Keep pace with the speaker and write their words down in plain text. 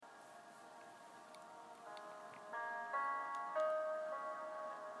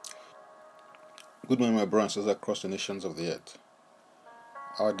Good morning, my brothers across the nations of the earth.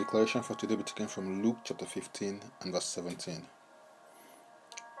 Our declaration for today will be taken from Luke chapter 15 and verse 17.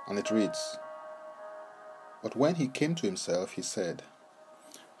 And it reads, "But when he came to himself, he said,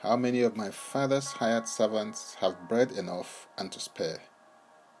 How many of my father's hired servants have bread enough and to spare,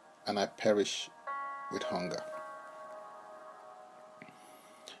 and I perish with hunger?"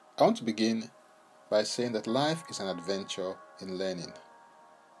 I want to begin by saying that life is an adventure in learning.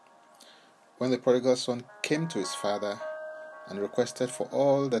 When the prodigal son came to his father and requested for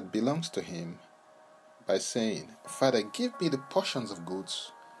all that belongs to him by saying, "Father, give me the portions of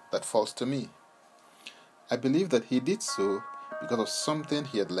goods that falls to me," I believe that he did so because of something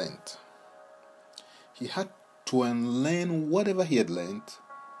he had learnt. He had to unlearn whatever he had learnt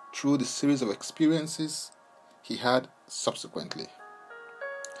through the series of experiences he had subsequently.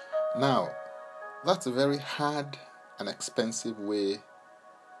 Now, that's a very hard and expensive way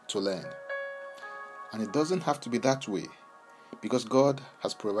to learn. And it doesn't have to be that way, because God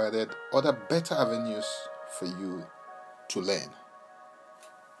has provided other better avenues for you to learn.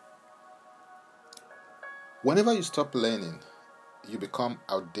 Whenever you stop learning, you become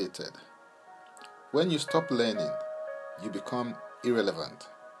outdated. When you stop learning, you become irrelevant.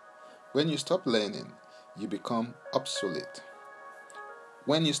 When you stop learning, you become obsolete.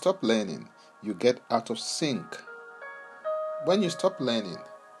 When you stop learning, you get out of sync. When you stop learning,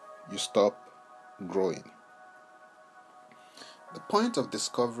 you stop growing. The point of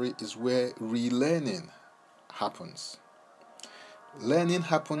discovery is where relearning happens. Learning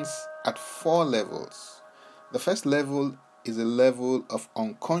happens at 4 levels. The first level is a level of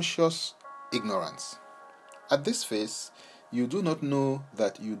unconscious ignorance. At this phase, you do not know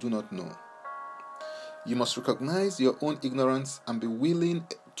that you do not know. You must recognize your own ignorance and be willing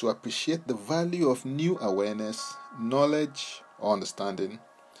to appreciate the value of new awareness, knowledge, or understanding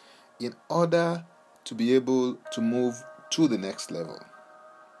in order to be able to move to the next level.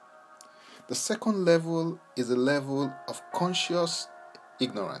 The second level is a level of conscious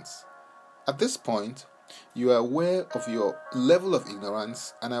ignorance. At this point, you are aware of your level of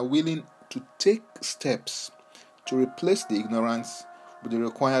ignorance and are willing to take steps to replace the ignorance with the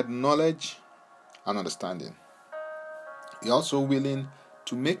required knowledge and understanding. You are also willing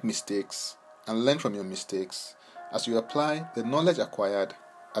to make mistakes and learn from your mistakes as you apply the knowledge acquired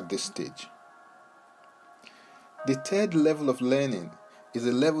at this stage. The third level of learning is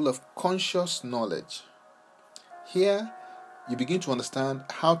a level of conscious knowledge. Here, you begin to understand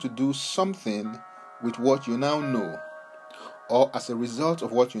how to do something with what you now know, or as a result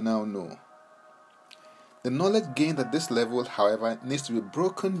of what you now know. The knowledge gained at this level, however, needs to be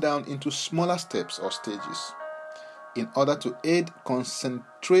broken down into smaller steps or stages in order to aid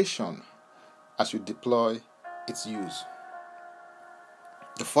concentration as you deploy its use.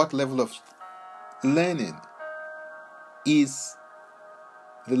 The fourth level of learning is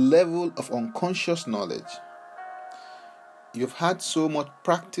the level of unconscious knowledge. You've had so much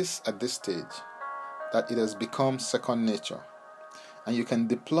practice at this stage that it has become second nature, and you can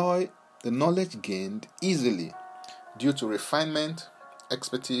deploy the knowledge gained easily due to refinement,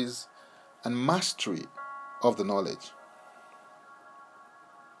 expertise, and mastery of the knowledge.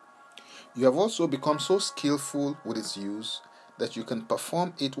 You have also become so skillful with its use that you can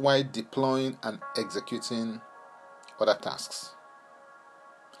perform it while deploying and executing other tasks.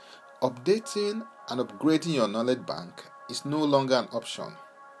 Updating and upgrading your knowledge bank is no longer an option.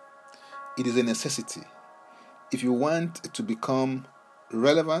 It is a necessity if you want to become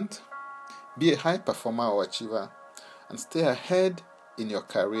relevant, be a high performer or achiever, and stay ahead in your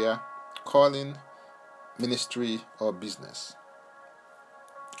career, calling, ministry, or business.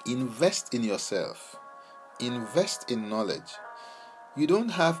 Invest in yourself. Invest in knowledge. You don't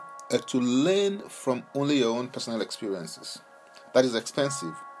have to learn from only your own personal experiences. That is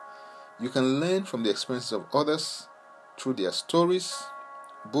expensive. You can learn from the experiences of others through their stories,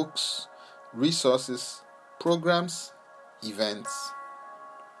 books, resources, programs, events,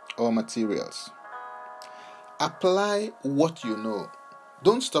 or materials. Apply what you know.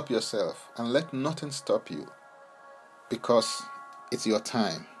 Don't stop yourself and let nothing stop you, because it's your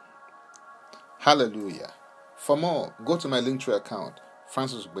time. Hallelujah. For more, go to my Linktree account,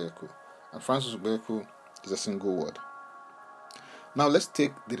 Francis Ubeku, and Francis Ubeku is a single word. Now let's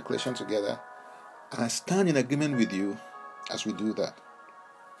take the declaration together, and I stand in agreement with you as we do that.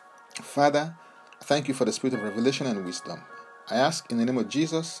 Father, thank you for the spirit of revelation and wisdom. I ask in the name of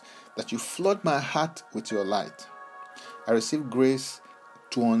Jesus that you flood my heart with your light. I receive grace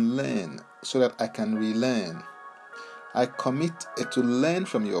to unlearn so that I can relearn. I commit to learn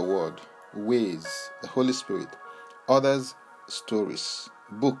from your word, ways, the Holy Spirit, others, stories,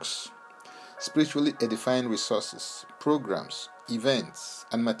 books, spiritually edifying resources, programs, events,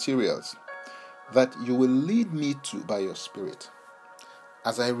 and materials that you will lead me to by your Spirit.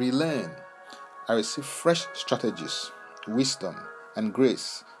 As I relearn, I receive fresh strategies, wisdom, and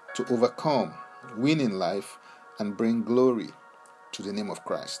grace to overcome, win in life, and bring glory to the name of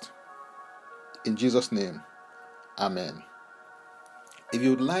Christ. In Jesus' name, Amen. If you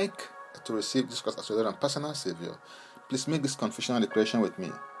would like to receive Jesus Christ as your Lord and personal Savior, please make this confessional declaration with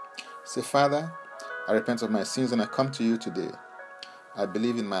me. Say, Father, I repent of my sins and I come to you today. I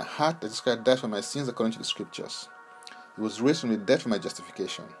believe in my heart that Jesus Christ died for my sins according to the Scriptures. He was raised from the dead for my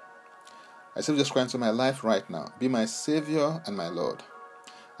justification. I accept Jesus Christ into my life right now. Be my Savior and my Lord.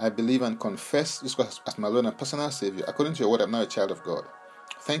 I believe and confess Jesus Christ as my Lord and personal Savior. According to your word, I'm now a child of God.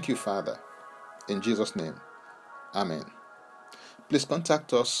 Thank you, Father. In Jesus' name, Amen. Please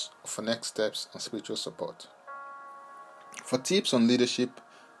contact us for next steps and spiritual support. For tips on leadership,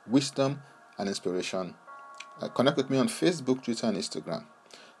 wisdom, and inspiration, connect with me on Facebook, Twitter, and Instagram.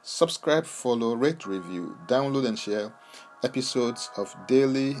 Subscribe, follow, rate, review, download, and share episodes of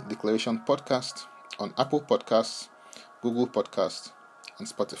Daily Declaration Podcast on Apple Podcasts, Google Podcasts, and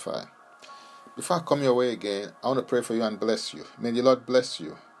Spotify. Before I come your way again, I want to pray for you and bless you. May the Lord bless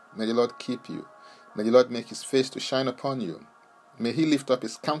you. May the Lord keep you. May the Lord make His face to shine upon you. May He lift up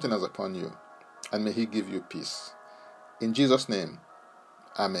His countenance upon you. And may He give you peace. In Jesus' name,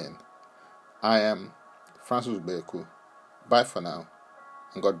 Amen. I am Francis Beku. Bye for now,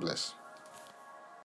 and God bless.